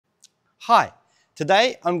Hi,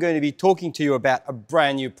 today I'm going to be talking to you about a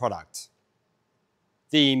brand new product,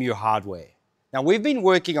 the EMU hardware. Now we've been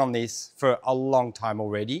working on this for a long time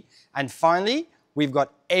already, and finally we've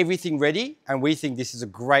got everything ready, and we think this is a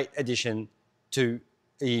great addition to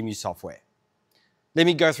the EMU software. Let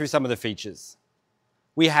me go through some of the features.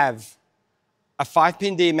 We have a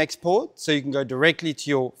 5-pin DMX port, so you can go directly to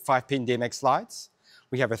your 5-pin DMX lights.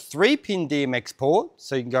 We have a 3-pin DMX port,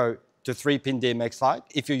 so you can go to 3-pin DMX light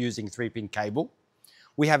if you're using 3-pin cable.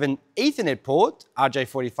 We have an Ethernet port,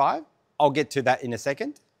 RJ45. I'll get to that in a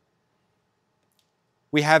second.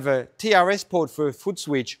 We have a TRS port for a foot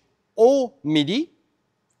switch or MIDI.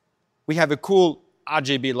 We have a cool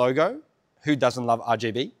RGB logo. Who doesn't love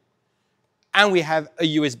RGB? And we have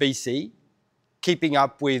a USB-C, keeping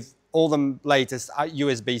up with all the latest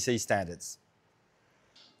USB-C standards.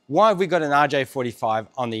 Why have we got an RJ45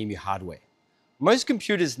 on the EMU hardware? Most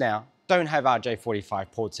computers now don't have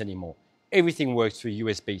RJ45 ports anymore. Everything works through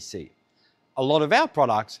USB-C. A lot of our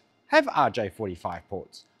products have RJ45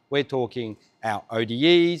 ports. We're talking our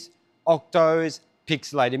ODEs, Octos,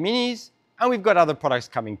 Pixelator Minis, and we've got other products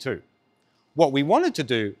coming too. What we wanted to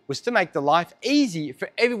do was to make the life easy for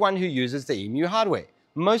everyone who uses the EMU hardware.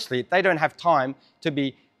 Mostly, they don't have time to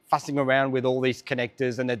be fussing around with all these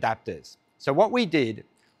connectors and adapters. So what we did,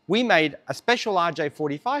 we made a special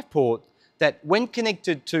RJ45 port that when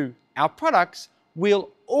connected to our products, will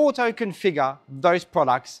auto-configure those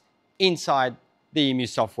products inside the EMU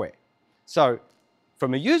software. So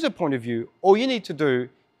from a user point of view, all you need to do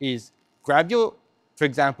is grab your, for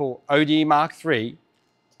example, ODE Mark III,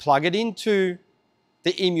 plug it into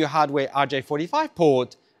the EMU hardware RJ45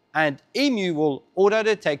 port, and EMU will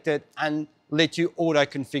auto-detect it and let you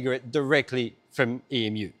auto-configure it directly from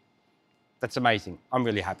EMU. That's amazing. I'm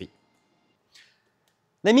really happy.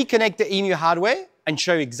 Let me connect the EMU hardware and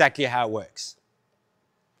show you exactly how it works.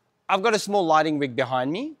 I've got a small lighting rig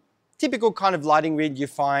behind me. Typical kind of lighting rig you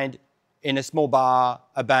find in a small bar,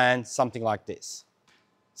 a band, something like this.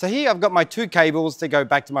 So here I've got my 2 cables that go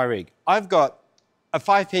back to my rig. I've got a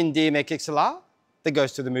 5-pin DMX XLR that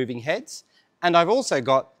goes to the moving heads, and I've also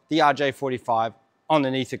got the RJ45 on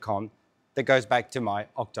an Ethercon that goes back to my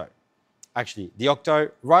Octo. Actually, the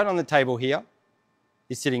Octo right on the table here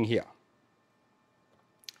is sitting here.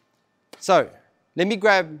 So let me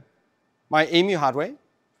grab my EMU hardware.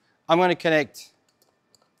 I'm going to connect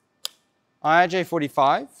my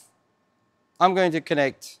RJ45. I'm going to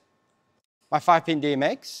connect my 5-pin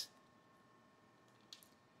DMX,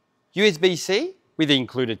 USB-C with the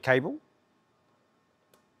included cable.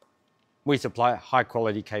 We supply high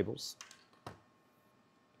quality cables.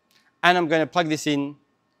 And I'm going to plug this in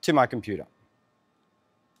to my computer.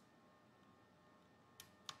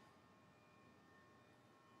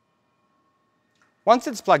 Once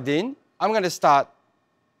it's plugged in, I'm going to start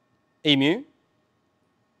EMU.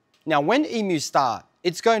 Now, when EMU starts,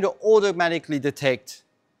 it's going to automatically detect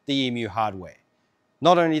the EMU hardware.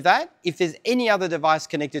 Not only that, if there's any other device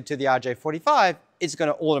connected to the RJ45, it's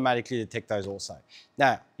going to automatically detect those also.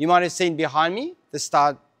 Now, you might have seen behind me,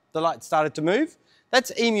 the light started to move.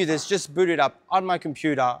 That's EMU that's just booted up on my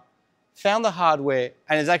computer, found the hardware,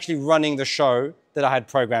 and is actually running the show that I had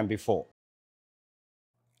programmed before.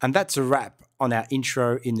 And that's a wrap on our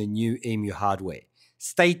intro in the new EMU hardware.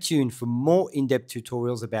 Stay tuned for more in-depth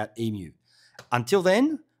tutorials about EMU. Until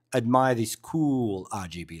then, admire this cool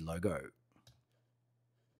RGB logo.